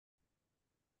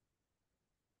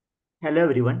Hello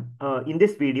everyone. In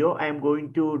this video, I am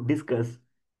going to discuss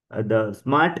the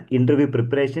smart interview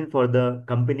preparation for the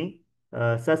company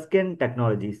Sasken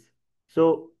Technologies.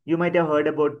 So you might have heard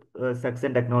about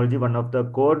Sasken Technology, one of the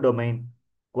core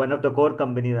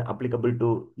companies applicable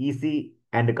to EC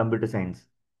and computer science.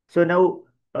 So now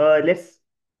let's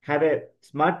have a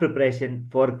smart preparation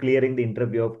for clearing the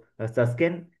interview of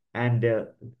Sasken and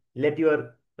let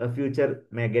your future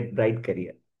may get bright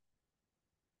career.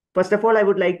 First of all, I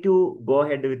would like to go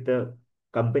ahead with the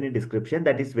company description.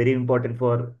 That is very important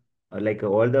for all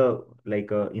the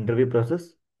interview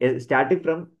process, starting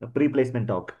from a pre-placement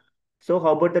talk. So,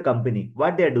 how about the company?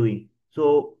 What they are doing?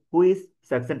 So, who is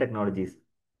Saxon Technologies?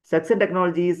 Saxon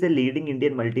Technology is a leading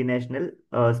Indian multinational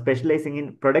specializing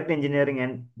in product engineering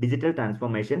and digital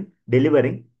transformation,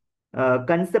 delivering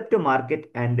concept to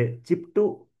market and chip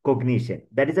to cognition.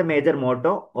 That is a major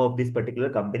motto of this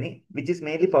particular company, which is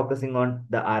mainly focusing on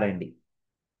the R&D.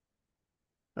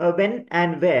 When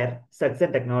and where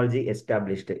Saxon Technology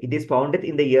established? It is founded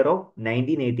in the year of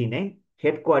 1989,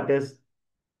 headquarters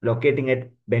locating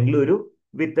at Bengaluru,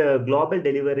 with global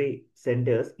delivery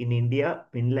centers in India,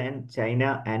 Finland,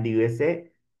 China, and USA,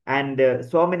 and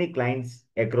so many clients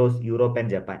across Europe and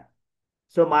Japan.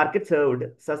 So market served,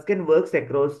 Susken works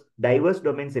across diverse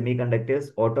domains semiconductors,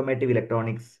 automotive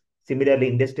electronics, similarly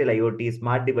industrial IoT,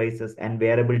 smart devices and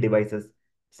wearable devices,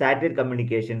 satellite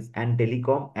communications and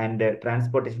telecom and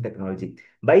transportation technology.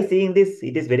 By seeing this,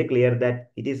 it is very clear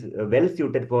that it is well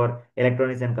suited for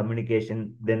electronics and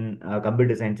communication, then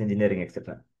computer science, engineering,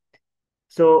 etc.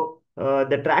 So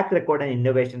the track record and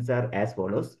innovations are as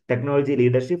follows. Technology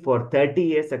leadership for 30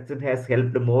 years, success has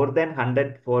helped more than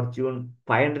 100 Fortune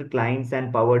 500 clients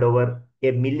and powered over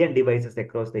a million devices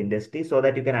across the industry so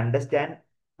that you can understand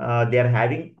they are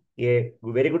having a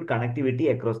very good connectivity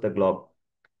across the globe.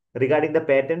 Regarding the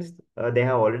patents, they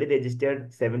have already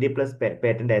registered 70 plus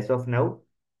patent as of now.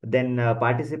 Then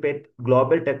participate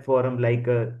global tech forum like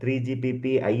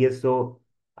 3GPP, ISO,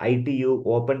 ITU,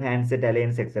 Open Handset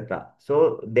Alliance, etc.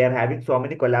 So they are having so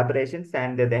many collaborations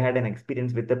and they had an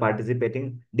experience with the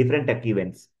participating different tech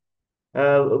events.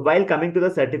 While coming to the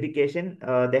certification,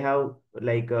 they have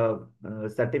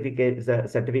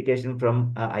certification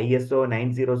from ISO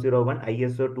 9001,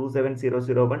 ISO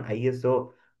 27001,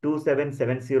 ISO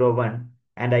 27701,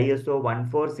 and ISO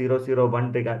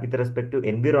 14001 with respect to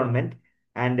environment,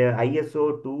 and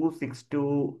ISO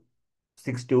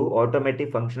 26262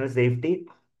 automotive functional safety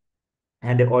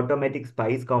and automatic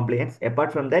spice compliance.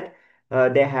 Apart from that,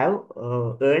 they have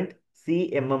earned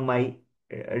CMMI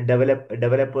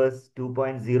developers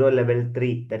 2.0 level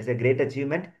 3. That is a great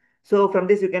achievement. So from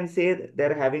this, you can say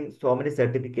they're having so many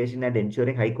certification and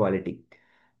ensuring high quality.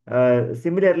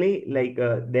 Similarly,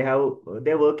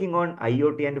 they're working on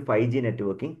IoT and 5G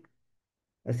networking.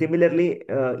 Similarly,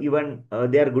 even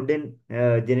they are good in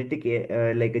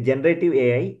generative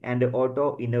AI and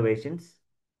auto innovations,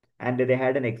 and they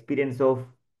had an experience of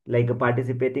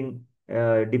participating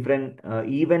different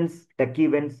events, tech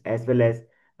events, as well as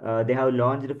they have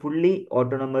launched fully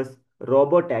autonomous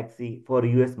robot taxi for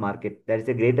US market. That is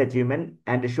a great achievement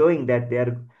and showing that they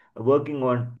are working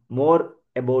on more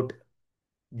about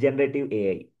generative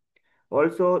AI.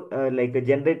 Also, a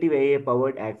generative AI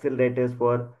powered accelerators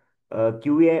for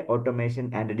QA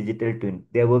automation and digital twin.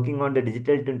 They are working on the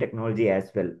digital twin technology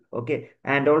as well. Okay.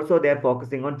 And also they are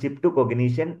focusing on chip to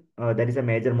cognition. That is a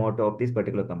major motto of this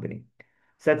particular company.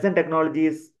 Certain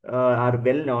technologies are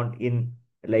well known in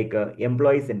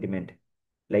employee sentiment.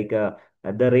 Like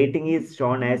the rating is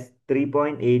shown as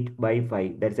 3.8 by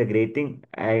 5. That's a great thing.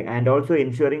 And also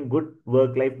ensuring good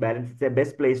work-life balance. It's the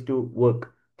best place to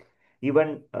work.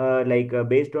 Even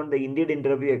based on the Indeed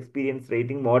interview experience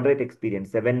rating, moderate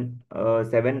experience, 7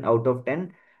 out of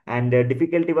 10, and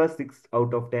difficulty was 6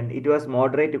 out of 10. It was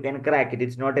moderate. You can crack it.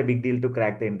 It's not a big deal to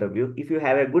crack the interview if you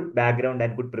have a good background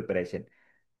and good preparation.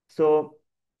 So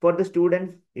for the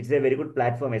students, it's a very good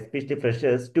platform, especially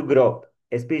freshers, to grow,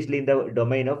 especially in the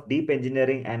domain of deep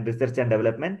engineering and research and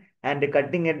development and the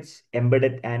cutting edge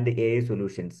embedded and AI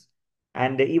solutions.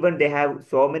 And even they have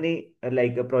so many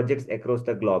projects across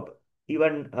the globe.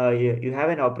 Even you have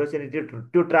an opportunity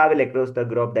to travel across the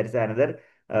globe. That's another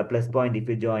plus point if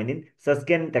you join in.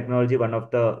 Susken Technology, one of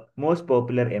the most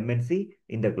popular MNC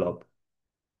in the globe.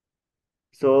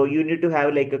 So you need to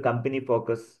have like a company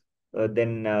focus,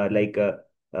 then the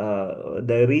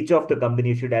reach of the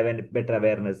company should have a better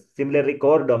awareness. Similarly,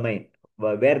 core domain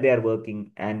where they are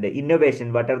working and the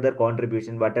innovation, what are their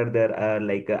contribution, what are their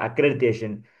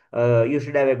accreditation. You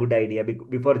should have a good idea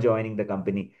before joining the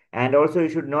company. And also you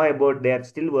should know about they are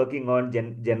still working on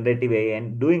generative AI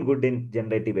and doing good in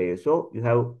generative AI. So you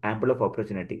have ample of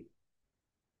opportunity.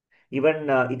 Even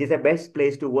it is a best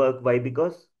place to work. Why?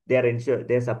 Because they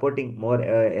are supporting more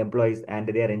employees, and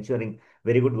they are ensuring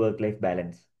very good work-life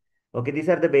balance. Okay, these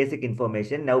are the basic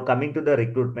information. Now coming to the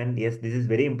recruitment, yes, this is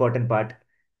very important part.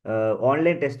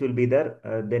 Online test will be there.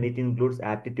 Then it includes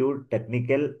aptitude,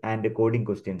 technical, and coding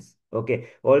questions. Okay.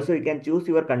 Also, you can choose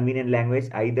your convenient language,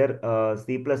 either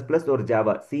C++ or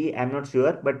Java. C, I'm not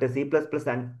sure, but C++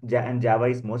 and Java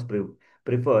is most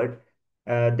preferred.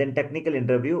 Then technical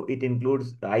interview, it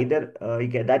includes either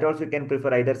that also you can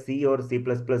prefer either C or C++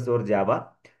 or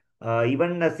Java.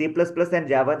 Even C++ and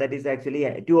Java, that is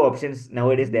actually two options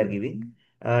nowadays they are giving.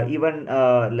 Even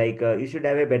you should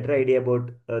have a better idea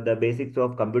about the basics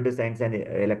of computer science and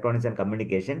electronics and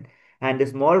communication, and a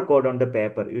small code on the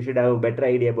paper. You should have a better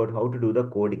idea about how to do the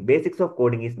coding. Basics of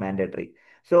coding is mandatory.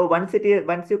 So once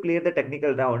you clear the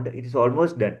technical round, it is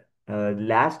almost done.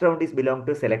 Last round is belong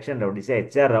to selection round. It's a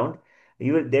HR round.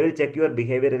 They will check your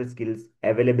behavioral skills,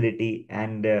 availability,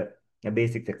 and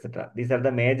basics, etc. These are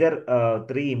the major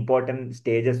three important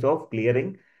stages of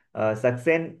clearing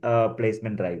success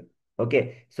placement drive.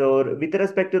 Okay, so with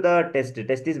respect to the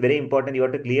test is very important. You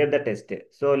have to clear the test.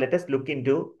 So let us look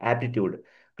into aptitude.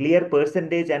 Clear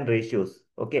percentage and ratios.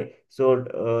 Okay,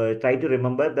 so try to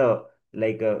remember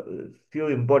the few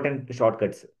important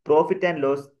shortcuts. Profit and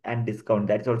loss and discount.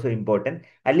 That's also important.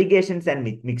 Allegations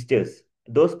and mixtures.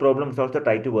 Those problems also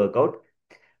try to work out.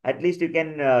 At least you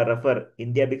can refer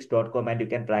indiabix.com and you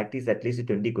can practice at least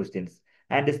 20 questions.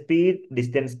 And speed,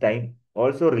 distance, time,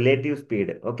 also relative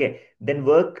speed. Okay. Then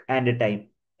work and time,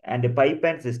 and pipe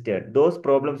and sister. Those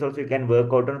problems also you can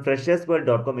work out on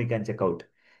freshersworld.com. You can check out.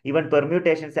 Even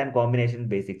permutations and combination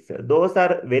basics. Those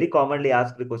are very commonly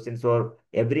asked questions for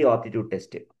every aptitude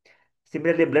test.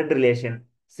 Similarly, blood relation,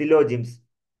 syllogisms,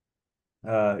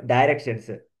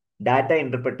 directions, data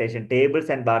interpretation,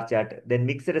 tables and bar chart, then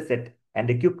mixed set and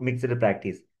a quick mixed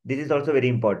practice. This is also very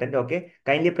important. Okay,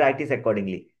 kindly practice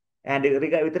accordingly. And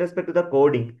with respect to the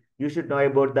coding, you should know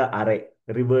about the array,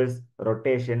 reverse,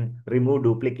 rotation, remove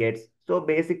duplicates. So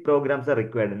basic programs are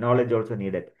required. Knowledge also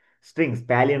needed. Strings,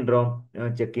 palindrome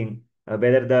checking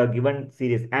whether the given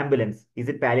series ambulance is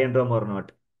it palindrome or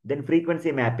not. Then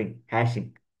frequency mapping,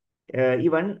 hashing,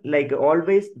 even like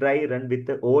always dry run with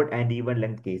the odd and even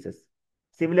length cases.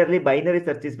 Similarly, binary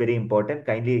search is very important.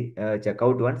 Kindly check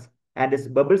out once. And this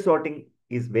bubble sorting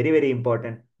is very, very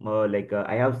important.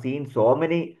 I have seen so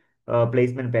many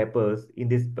placement papers in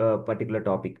this particular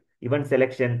topic. Even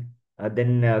selection,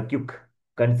 then quick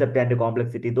concept and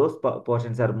complexity, those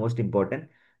portions are most important.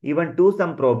 Even two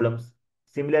sum problems.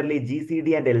 Similarly,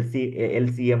 GCD and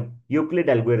LCM, Euclid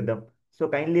algorithm. So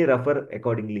kindly refer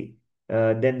accordingly.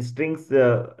 Then strings,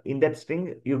 in that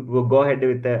string, you go ahead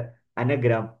with the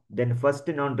anagram, then first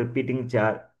non-repeating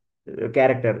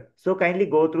character. So kindly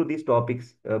go through these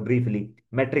topics briefly.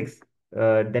 Metrics,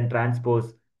 then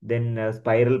transpose, then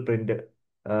spiral print,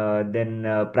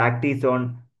 then practice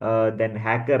on then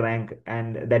hacker rank,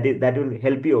 and that will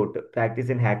help you out practice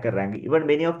in hacker rank. Even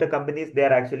many of the companies, they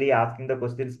are actually asking the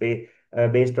questions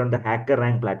based on the hacker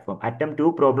rank platform. Attempt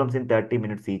two problems in 30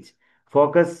 minutes each.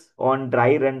 Focus on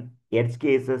dry run, edge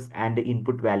cases, and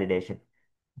input validation.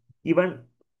 Even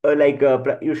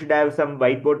you should have some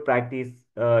whiteboard practice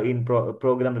in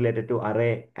program related to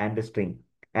array and string,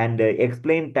 and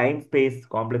explain time space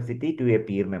complexity to a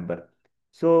peer member.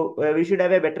 So we should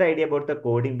have a better idea about the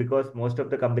coding, because most of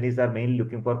the companies are mainly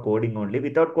looking for coding only.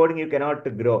 Without coding you cannot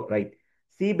grow, right?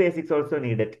 C basics also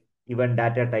needed. Even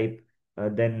data type,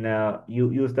 then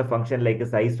you use the function like a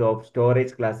size of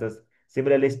storage classes.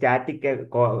 Similarly, static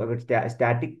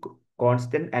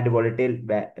constant and volatile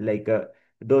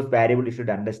those variables you should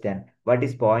understand. What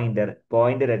is pointer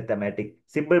arithmetic,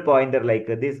 simple pointer like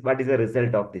this, what is the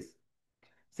result of this?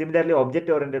 Similarly, object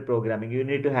oriented programming, you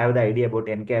need to have the idea about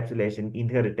encapsulation,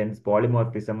 inheritance,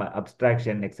 polymorphism,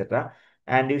 abstraction, etc.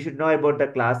 And you should know about the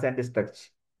class and the structure.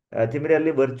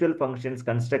 Similarly, virtual functions,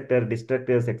 constructor,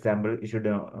 destructors, example, you should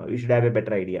have a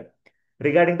better idea.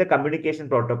 Regarding the communication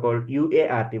protocol,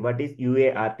 UART, what is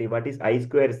UART, what is I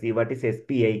square C, what is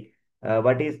SPI,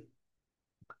 what is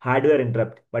hardware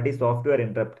interrupt, what is software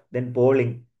interrupt, then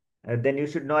polling. Then you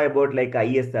should know about like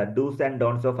ISR, do's and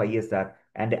don'ts of ISR,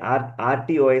 and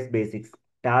RTOS basics,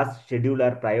 task,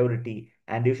 scheduler, priority,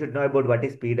 and you should know about what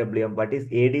is PWM, what is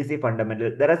ADC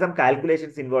fundamental. There are some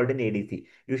calculations involved in ADC.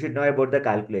 You should know about the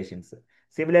calculations.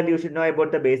 Similarly, you should know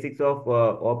about the basics of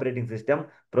operating system,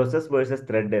 process versus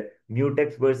thread,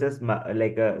 mutex versus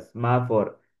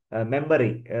SMA4,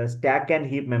 memory, stack and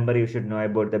heap memory. You should know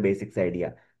about the basics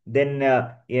idea. Then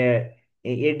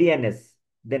ADNS,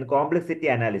 then complexity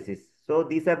analysis. So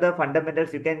these are the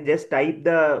fundamentals. You can just type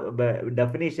the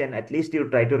definition. At least you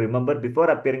try to remember before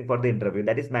appearing for the interview.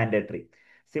 That is mandatory.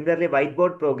 Similarly,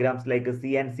 whiteboard programs like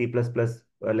C and C++,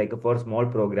 like for small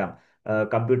program,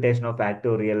 computation of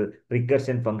factorial,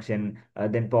 recursion function,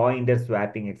 then pointer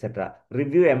swapping, etc.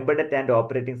 Review embedded and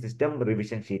operating system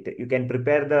revision sheet. You can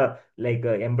prepare the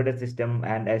embedded system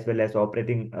and as well as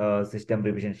operating system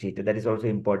revision sheet. That is also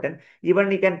important.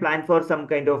 Even you can plan for some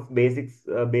kind of basics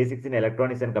in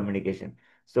electronics and communication.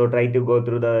 So try to go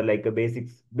through the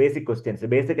basic questions. The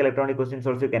basic electronic questions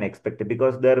also you can expect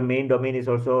because their main domain is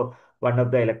also one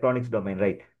of the electronics domain,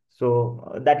 right?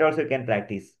 So that also you can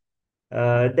practice.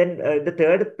 Then the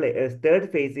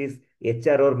third phase is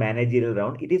HR or managerial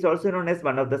round. It is also known as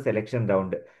one of the selection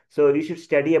round. So you should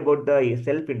study about the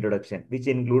self introduction, which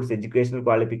includes educational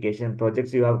qualification,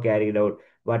 projects you have carried out,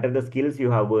 what are the skills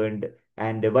you have earned,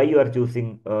 and why you are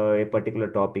choosing a particular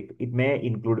topic. It may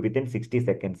include within 60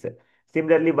 seconds.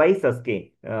 Similarly, why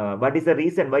Sustain? What is the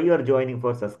reason why you are joining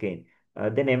for Sustain?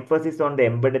 Then emphasis on the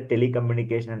embedded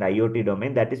telecommunication and IoT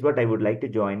domain. That is what I would like to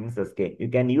join in Sustain. You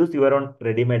can use your own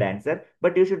ready-made answer,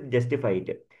 but you should justify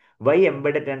it. Why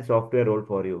embedded and software role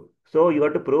for you? So you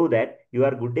have to prove that you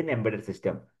are good in embedded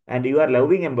system and you are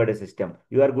loving embedded system.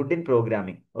 You are good in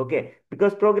programming. Okay,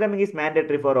 because programming is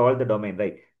mandatory for all the domain,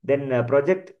 right? Then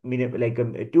project like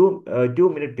 2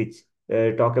 minute pitch.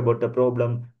 Talk about the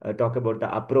problem, talk about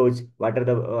the approach, what are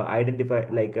the identify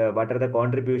what are the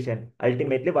contribution,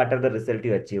 ultimately what are the result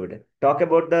you achieved. Talk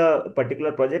about the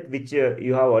particular project which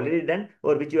you have already done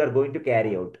or which you are going to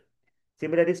carry out.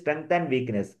 Similarly, strength and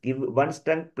weakness. Give one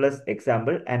strength plus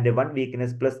example and one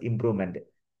weakness plus improvement.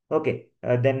 Okay,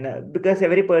 then because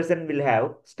every person will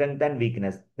have strength and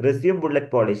weakness. Resume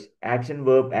bullet polish, action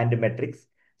verb and metrics.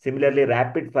 Similarly,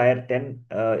 rapid fire 10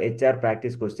 HR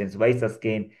practice questions. Why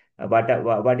Sustain?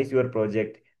 What is your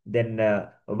project? Then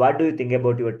what do you think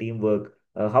about your teamwork?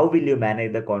 How will you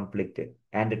manage the conflict?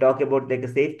 And talk about like a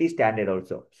safety standard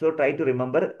also. So try to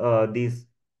remember these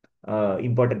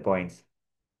important points.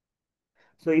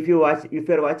 So if you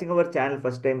are watching our channel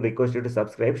first time, request you to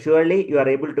subscribe. Surely you are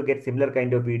able to get similar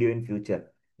kind of video in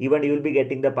future. Even you will be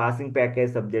getting the passing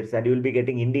package subjects and you will be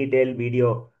getting in detail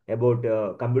video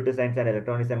about computer science and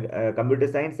electronics and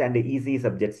computer science and ECE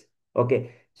subjects.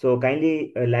 Okay. So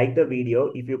kindly like the video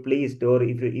if you pleased or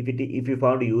if you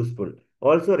found useful.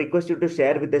 Also request you to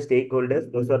share with the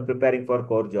stakeholders those who are preparing for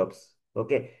core jobs.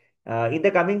 Okay. In the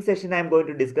coming session, I am going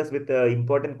to discuss with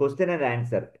important question and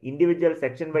answer. Individual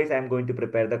section wise, I am going to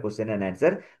prepare the question and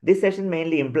answer. This session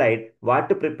mainly implied what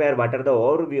to prepare, what are the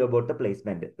overview about the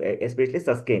placement, especially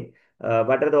Sustain.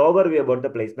 What are the overview about the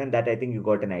placement that I think you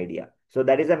got an idea. So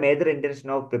that is a major intention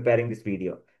of preparing this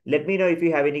video. Let me know if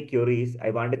you have any queries. I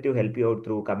wanted to help you out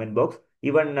through comment box.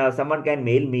 Even someone can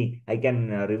mail me. I can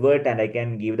revert and I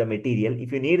can give the material.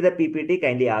 If you need the PPT,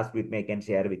 kindly ask with me. I can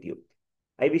share with you.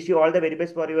 I wish you all the very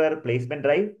best for your placement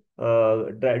drive.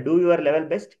 Do your level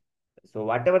best. So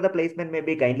whatever the placement may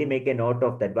be, kindly make a note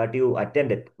of that. What you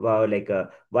attended,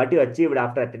 what you achieved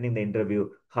after attending the interview,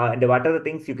 and what are the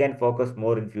things you can focus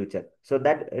more in future. So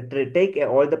that take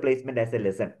all the placement as a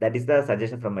lesson. That is the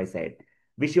suggestion from my side.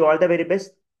 Wish you all the very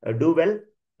best. Do well.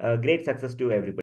 Great success to everybody.